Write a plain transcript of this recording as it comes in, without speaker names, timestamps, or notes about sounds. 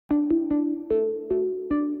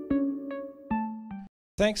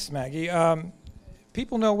Thanks, Maggie.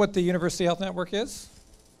 People know what the University Health Network is?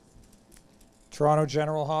 Toronto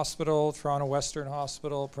General Hospital, Toronto Western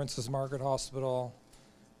Hospital, Princess Margaret Hospital.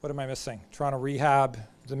 What am I missing? Toronto Rehab,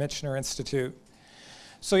 the Michener Institute.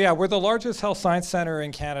 So yeah, we're the largest health science center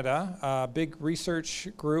in Canada, big research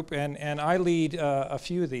group, and I lead a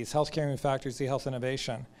few of these, Healthcare Human Factors, EHealth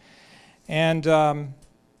Innovation. And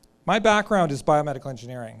my background is biomedical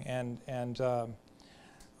engineering, and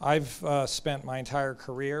I've spent my entire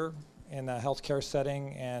career in the healthcare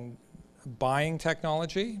setting and buying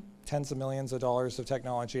technology, tens of millions of dollars of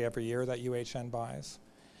technology every year that UHN buys.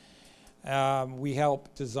 We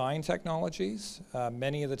help design technologies.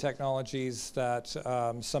 Many of the technologies that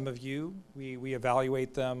some of you, we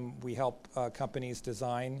evaluate them. We help companies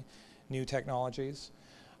design new technologies.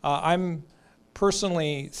 I'm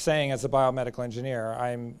personally saying, as a biomedical engineer,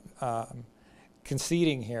 I'm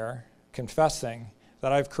conceding here, confessing,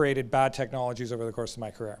 that I've created bad technologies over the course of my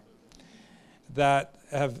career that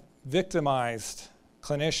have victimized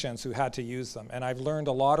clinicians who had to use them. And I've learned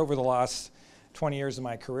a lot over the last 20 years of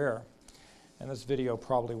my career. And this video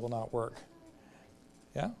probably will not work.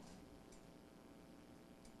 Yeah?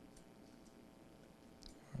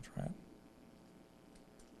 I'll try it.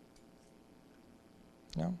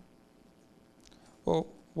 No? Well,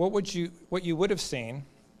 what you would have seen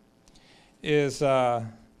is a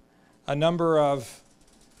number of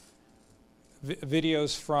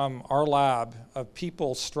videos from our lab of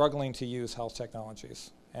people struggling to use health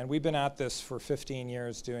technologies. And we've been at this for 15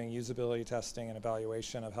 years doing usability testing and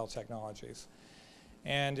evaluation of health technologies.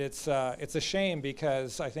 And it's a shame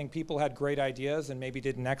because I think people had great ideas and maybe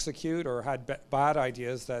didn't execute or had bad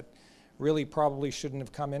ideas that really probably shouldn't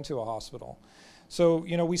have come into a hospital. So,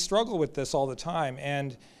 you know, we struggle with this all the time.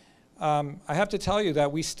 And I have to tell you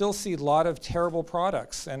that we still see a lot of terrible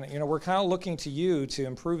products. And, you know, we're kind of looking to you to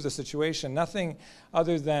improve the situation. Nothing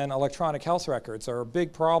other than electronic health records are a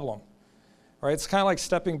big problem. Right? It's kind of like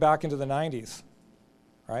stepping back into the 90s,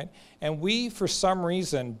 right? And we, for some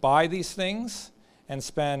reason, buy these things and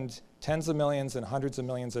spend tens of millions and hundreds of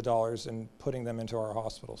millions of dollars in putting them into our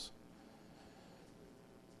hospitals.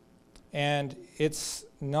 And it's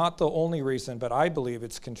not the only reason, but I believe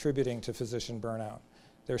it's contributing to physician burnout.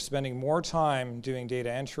 They're spending more time doing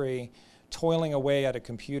data entry, toiling away at a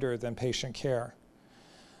computer than patient care.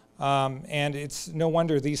 And it's no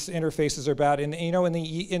wonder these interfaces are bad. And you know, in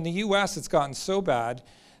the US, it's gotten so bad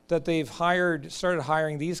that they've started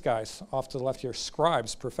hiring these guys off to the left here,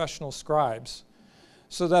 scribes, professional scribes,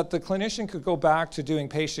 so that the clinician could go back to doing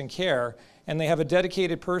patient care, and they have a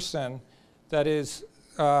dedicated person that is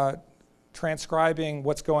transcribing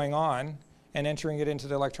what's going on and entering it into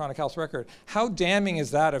the electronic health record. How damning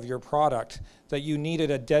is that of your product that you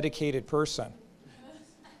needed a dedicated person?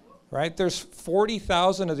 Right? There's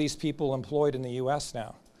 40,000 of these people employed in the US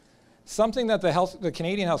now. Something that the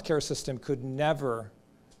Canadian healthcare system could never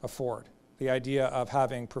afford, the idea of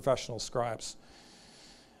having professional scribes.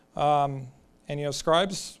 And you know,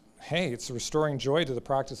 scribes, hey, it's restoring joy to the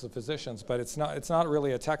practice of physicians, but it's not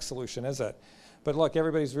really a tech solution, is it? But look,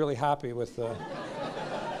 everybody's really happy with the,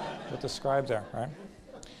 with the scribe there,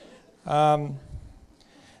 right?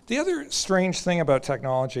 The other strange thing about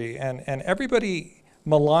technology, and everybody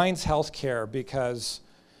maligns healthcare because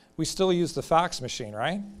we still use the fax machine,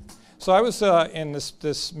 right? So I was in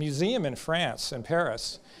this museum in France, in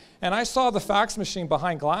Paris, and I saw the fax machine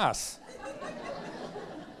behind glass.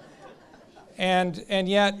 and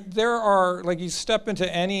yet there are, like, you step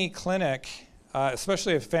into any clinic,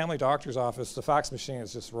 especially a family doctor's office, the fax machine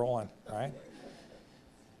is just rolling, right?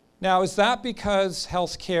 Now, is that because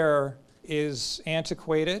healthcare is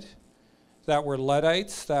antiquated? That we're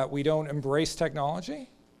Luddites, that we don't embrace technology?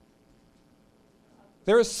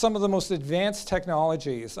 There is some of the most advanced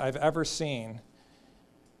technologies I've ever seen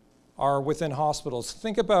are within hospitals.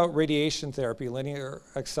 Think about radiation therapy, linear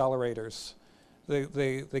accelerators,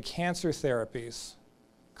 the cancer therapies,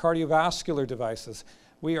 cardiovascular devices.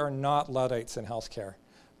 We are not Luddites in healthcare.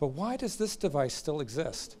 But why does this device still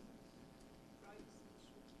exist?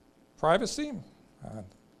 Privacy?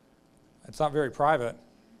 It's not very private.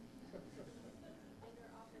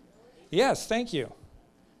 Yes, thank you.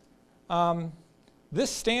 This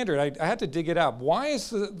standard, I had to dig it up. Why is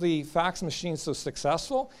the fax machine so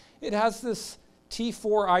successful? It has this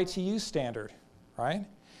T4 ITU standard, right?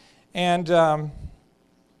 And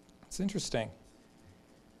it's interesting.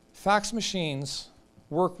 Fax machines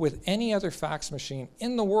work with any other fax machine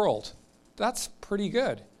in the world. That's pretty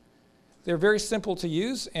good. They're very simple to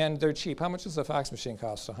use, and they're cheap. How much does a fax machine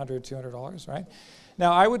cost? $100, $200, right?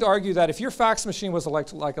 Now, I would argue that if your fax machine was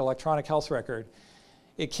like electronic health record,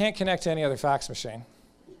 it can't connect to any other fax machine.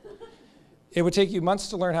 It would take you months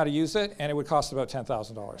to learn how to use it, and it would cost about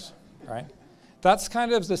 $10,000, right? That's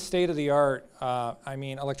kind of the state of the art. I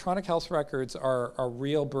mean, electronic health records are a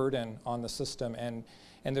real burden on the system, and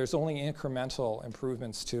there's only incremental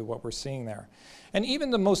improvements to what we're seeing there. And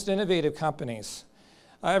even the most innovative companies,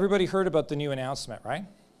 everybody heard about the new announcement, right?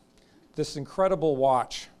 This incredible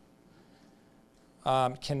watch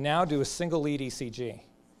can now do a single lead ECG,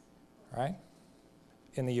 right?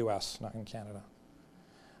 In the US, not in Canada.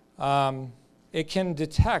 It can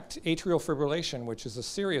detect atrial fibrillation, which is a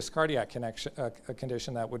serious cardiac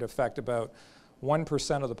condition that would affect about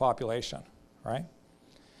 1% of the population, right?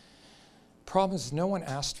 Problem is, no one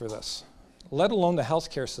asked for this, let alone the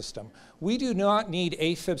healthcare system. We do not need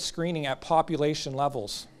AFib screening at population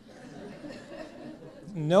levels.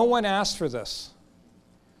 No one asked for this.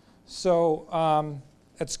 So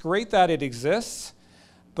it's great that it exists,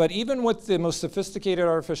 but even with the most sophisticated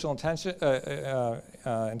artificial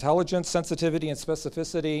intelligence, sensitivity, and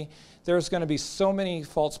specificity, there's going to be so many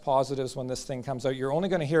false positives when this thing comes out. You're only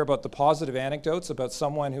going to hear about the positive anecdotes about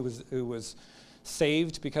someone who was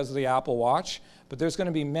saved because of the Apple Watch, but there's going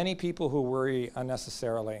to be many people who worry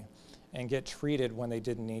unnecessarily and get treated when they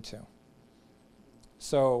didn't need to.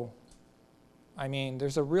 So, I mean,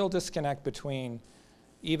 there's a real disconnect between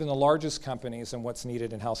even the largest companies and what's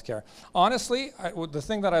needed in healthcare. Honestly, the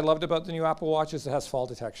thing that I loved about the new Apple Watch is it has fall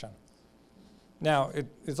detection. Now,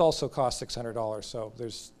 it also costs $600, so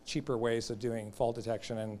there's cheaper ways of doing fall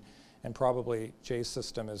detection, and probably Jay's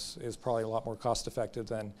system is probably a lot more cost effective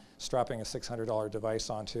than strapping a $600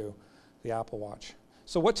 device onto the Apple Watch.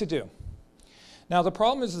 So what to do? Now, the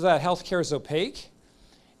problem is that healthcare is opaque,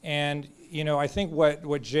 and I think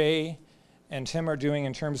what Jay and Tim are doing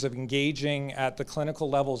in terms of engaging at the clinical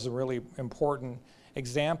level is a really important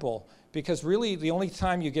example, because really the only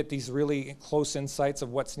time you get these really close insights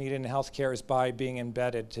of what's needed in healthcare is by being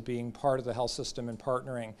embedded, to being part of the health system and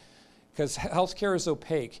partnering, because healthcare is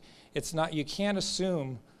opaque. It's not, you can't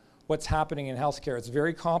assume what's happening in healthcare. It's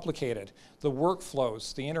very complicated. The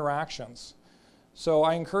workflows, the interactions. So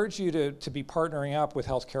I encourage you to be partnering up with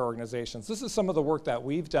healthcare organizations. This is some of the work that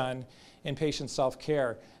we've done in patient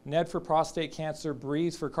self-care. NED for prostate cancer,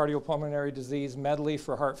 Breathe for cardiopulmonary disease, Medley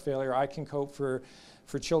for heart failure, I Can Cope for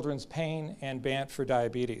children's pain, and BANT for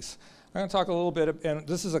diabetes. I'm going to talk a little bit, and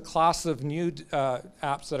this is a class of new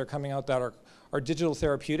apps that are coming out that are digital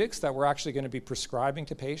therapeutics that we're actually going to be prescribing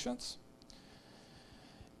to patients.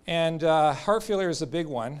 And heart failure is a big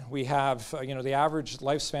one. We have, the average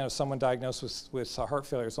lifespan of someone diagnosed with heart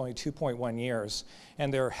failure is only 2.1 years.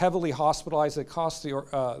 And they're heavily hospitalized. It costs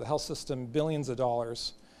the health system billions of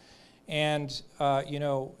dollars. And,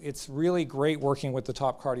 it's really great working with the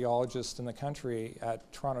top cardiologists in the country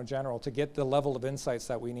at Toronto General to get the level of insights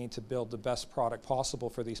that we need to build the best product possible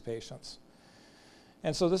for these patients.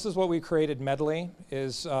 And so this is what we created, Medley,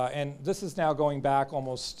 and this is now going back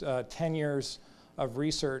almost 10 years of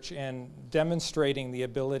research and demonstrating the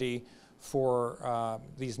ability for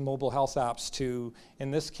these mobile health apps to,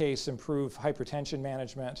 in this case, improve hypertension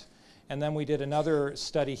management. And then we did another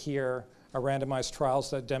study here, a randomized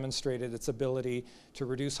trials that demonstrated its ability to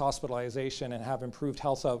reduce hospitalization and have improved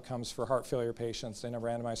health outcomes for heart failure patients in a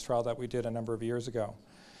randomized trial that we did a number of years ago.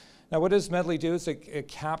 Now, what does Medley do? Is it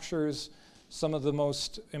captures some of the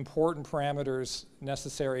most important parameters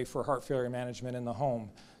necessary for heart failure management in the home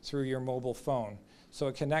through your mobile phone. So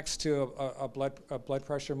it connects to a blood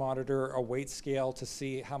pressure monitor, a weight scale to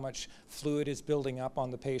see how much fluid is building up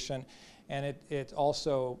on the patient, and it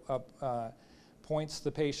also points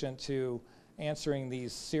the patient to answering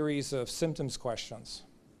these series of symptoms questions.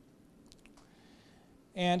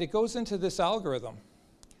 And it goes into this algorithm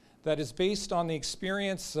that is based on the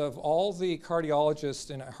experience of all the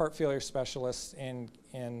cardiologists and heart failure specialists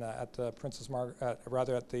at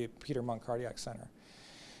the Peter Munk Cardiac Center.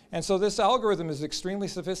 And so this algorithm is extremely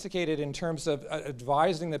sophisticated in terms of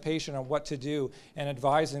advising the patient on what to do and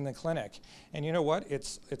advising the clinic. And you know what?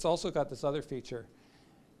 It's also got this other feature.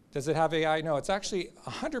 Does it have AI? No, it's actually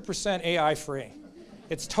 100% AI free.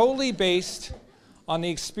 It's totally based on the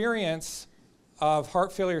experience of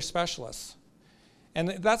heart failure specialists. And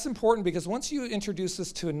that's important because once you introduce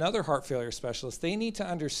this to another heart failure specialist, they need to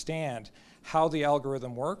understand how the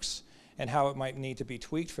algorithm works and how it might need to be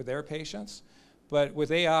tweaked for their patients. But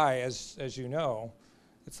with AI, as you know,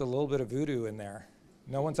 it's a little bit of voodoo in there.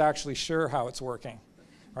 No one's actually sure how it's working.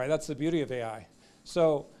 Right? That's the beauty of AI.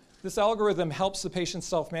 So this algorithm helps the patient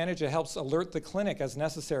self-manage. It helps alert the clinic as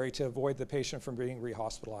necessary to avoid the patient from being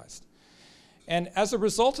rehospitalized. And as a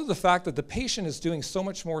result of the fact that the patient is doing so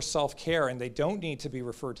much more self-care and they don't need to be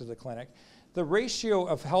referred to the clinic, the ratio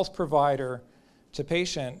of health provider to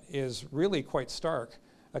patient is really quite stark.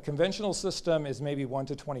 A conventional system is maybe 1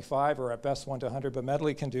 to 25 or at best 1 to 100, but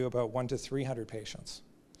Medley can do about 1 to 300 patients.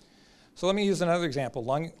 So let me use another example,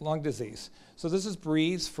 lung disease. So this is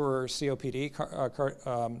Breathe for COPD,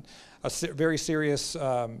 very serious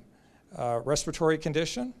respiratory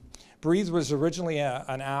condition. Breathe was originally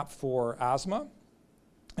an app for asthma,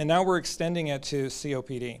 and now we're extending it to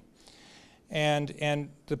COPD. And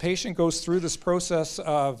the patient goes through this process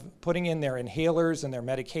of putting in their inhalers and their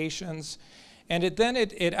medications, and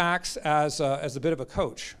it acts as a bit of a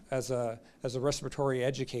coach, as a respiratory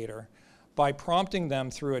educator, by prompting them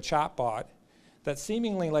through a chatbot that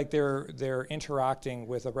seemingly like they're interacting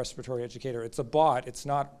with a respiratory educator. It's a bot, it's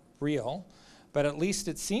not real, but at least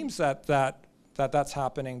it seems that's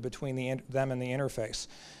happening between them and the interface.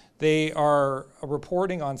 They are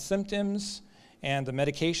reporting on symptoms and the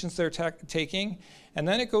medications they're taking, and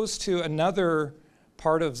then it goes to another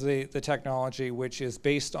part of the technology, which is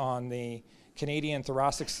based on the Canadian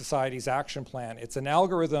Thoracic Society's action plan. It's an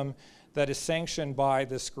algorithm that is sanctioned by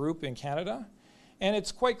this group in Canada, and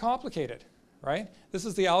it's quite complicated, right? This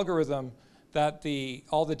is the algorithm that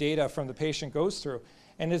all the data from the patient goes through.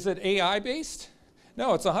 And is it AI-based?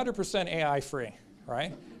 No, it's 100% AI-free,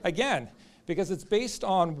 right? Again, because it's based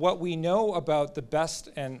on what we know about the best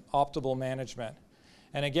and optimal management.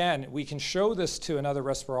 And again, we can show this to another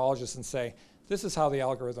respirologist and say, this is how the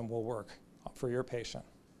algorithm will work for your patient.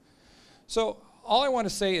 So all I want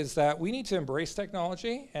to say is that we need to embrace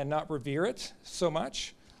technology and not revere it so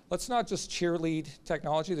much. Let's not just cheerlead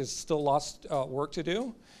technology. There's still lots of work to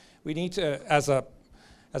do. We need to, as a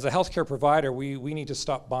healthcare provider, we need to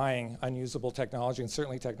stop buying unusable technology, and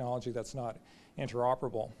certainly technology that's not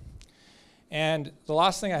interoperable. And the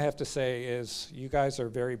last thing I have to say is you guys are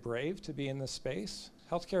very brave to be in this space.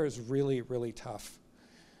 Healthcare is really, really tough,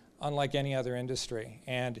 unlike any other industry.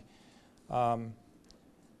 And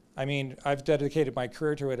I mean, I've dedicated my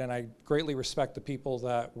career to it, and I greatly respect the people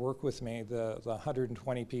that work with me, the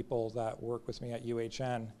 120 people that work with me at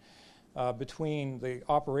UHN. Between the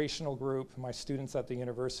operational group, my students at the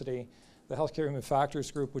university, the Healthcare Human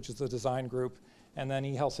Factors group, which is the design group, and then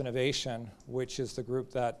EHealth Innovation, which is the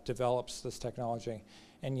group that develops this technology.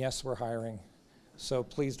 And yes, we're hiring. So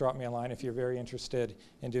please drop me a line if you're very interested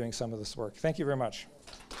in doing some of this work. Thank you very much.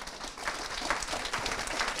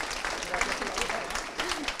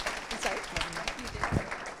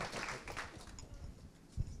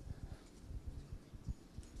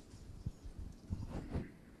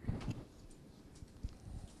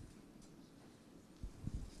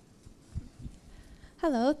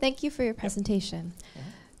 Hello, thank you for your presentation.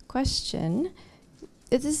 Question,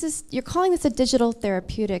 you're calling this a digital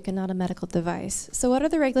therapeutic and not a medical device. So what are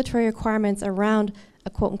the regulatory requirements around a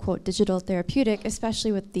quote-unquote digital therapeutic,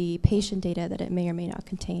 especially with the patient data that it may or may not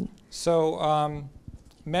contain? So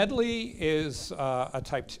Medley is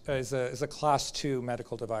a class 2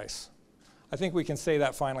 medical device. I think we can say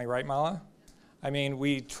that finally, right, Mala? I mean,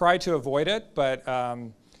 we try to avoid it, but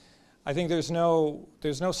I think there's no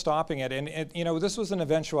stopping it. And you know, this was an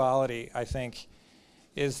eventuality, I think,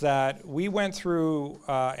 is that we went through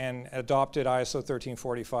and adopted ISO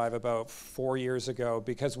 1345 about 4 years ago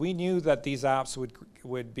because we knew that these apps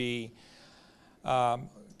would be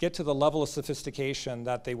get to the level of sophistication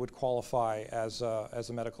that they would qualify as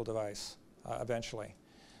a medical device eventually.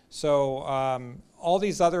 So all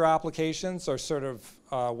these other applications are sort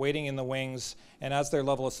of waiting in the wings, and as their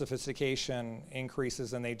level of sophistication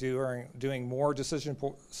increases and they are doing more decision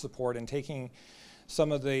support and taking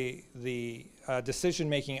some of the decision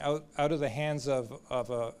making out of the hands of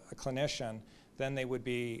a clinician, then they would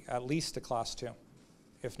be at least a class 2,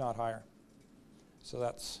 if not higher. So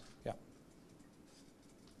that's, yeah.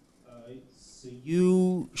 So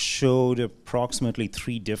you showed approximately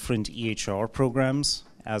 3 different EHR programs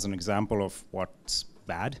as an example of what's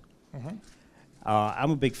bad. Mm-hmm.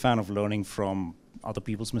 I'm a big fan of learning from other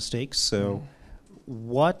people's mistakes. So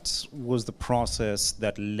what was the process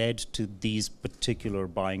that led to these particular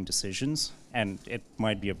buying decisions? And it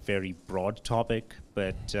might be a very broad topic,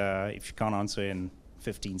 but if you can't answer in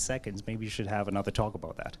 15 seconds, maybe you should have another talk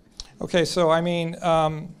about that. Okay, so I mean,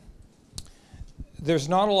 there's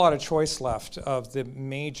not a lot of choice left of the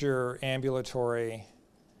major ambulatory,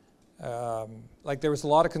 like there was a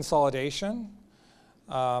lot of consolidation.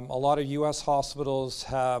 A lot of US hospitals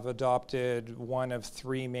have adopted one of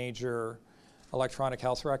 3 major electronic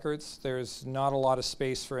health records. There's not a lot of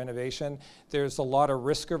space for innovation. There's a lot of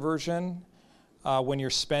risk aversion when you're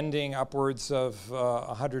spending upwards of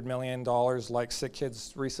 $100 million like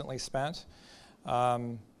SickKids recently spent.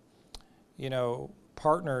 You know,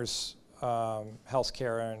 Partners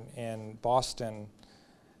Healthcare in Boston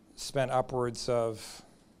spent upwards of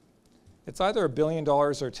It's either $1 billion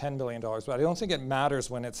or $10 billion, but I don't think it matters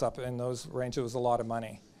when it's up in those ranges. It was a lot of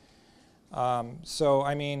money. So,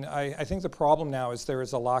 I mean, I think the problem now is there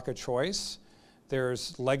is a lack of choice.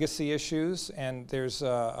 There's legacy issues, and there's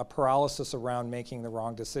a paralysis around making the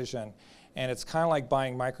wrong decision. And it's kind of like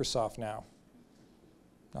buying Microsoft now.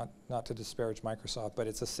 Not to disparage Microsoft, but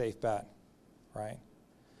it's a safe bet, right?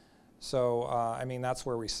 So, I mean, that's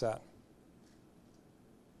where we sit.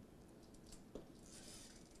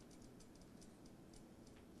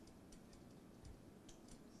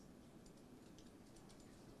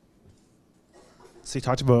 So you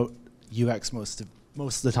talked about UX most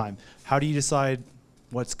of the time. How do you decide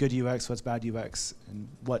what's good UX, what's bad UX, and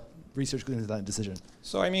what research goes into that decision?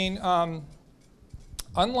 So I mean,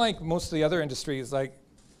 unlike most of the other industries, like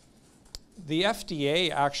the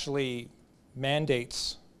FDA actually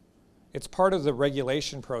mandates, it's part of the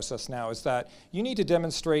regulation process now, is that you need to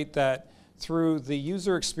demonstrate that through the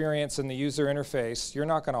user experience and the user interface, you're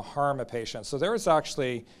not going to harm a patient. So there is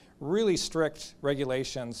actually really strict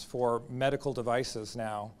regulations for medical devices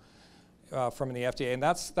now from the FDA, and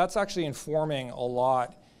that's actually informing a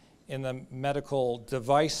lot in the medical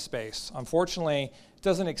device space. Unfortunately, it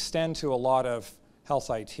doesn't extend to a lot of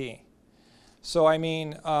health IT. So I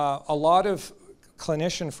mean, a lot of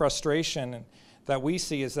clinician frustration that we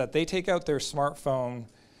see is that they take out their smartphone,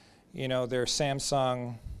 you know, their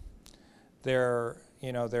Samsung, their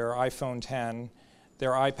iPhone 10,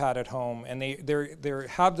 their iPad at home, and they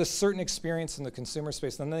have this certain experience in the consumer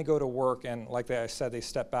space, and then they go to work, and like I said, they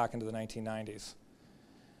step back into the 1990s.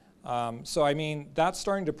 So I mean, that's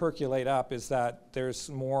starting to percolate up, is that there's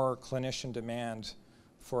more clinician demand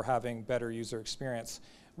for having better user experience.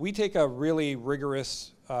 We take a really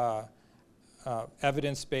rigorous,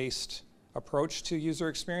 evidence-based approach to user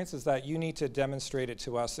experience, is that you need to demonstrate it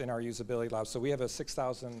to us in our usability lab. So we have a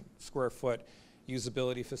 6,000 square foot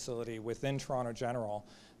usability facility within Toronto General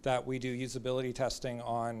that we do usability testing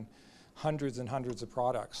on hundreds and hundreds of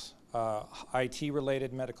products,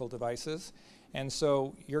 IT-related medical devices. And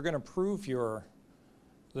so you're going to prove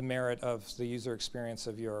the merit of the user experience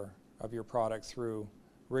of your product through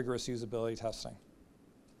rigorous usability testing.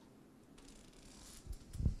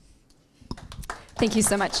 Thank you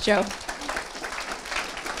so much, Joe.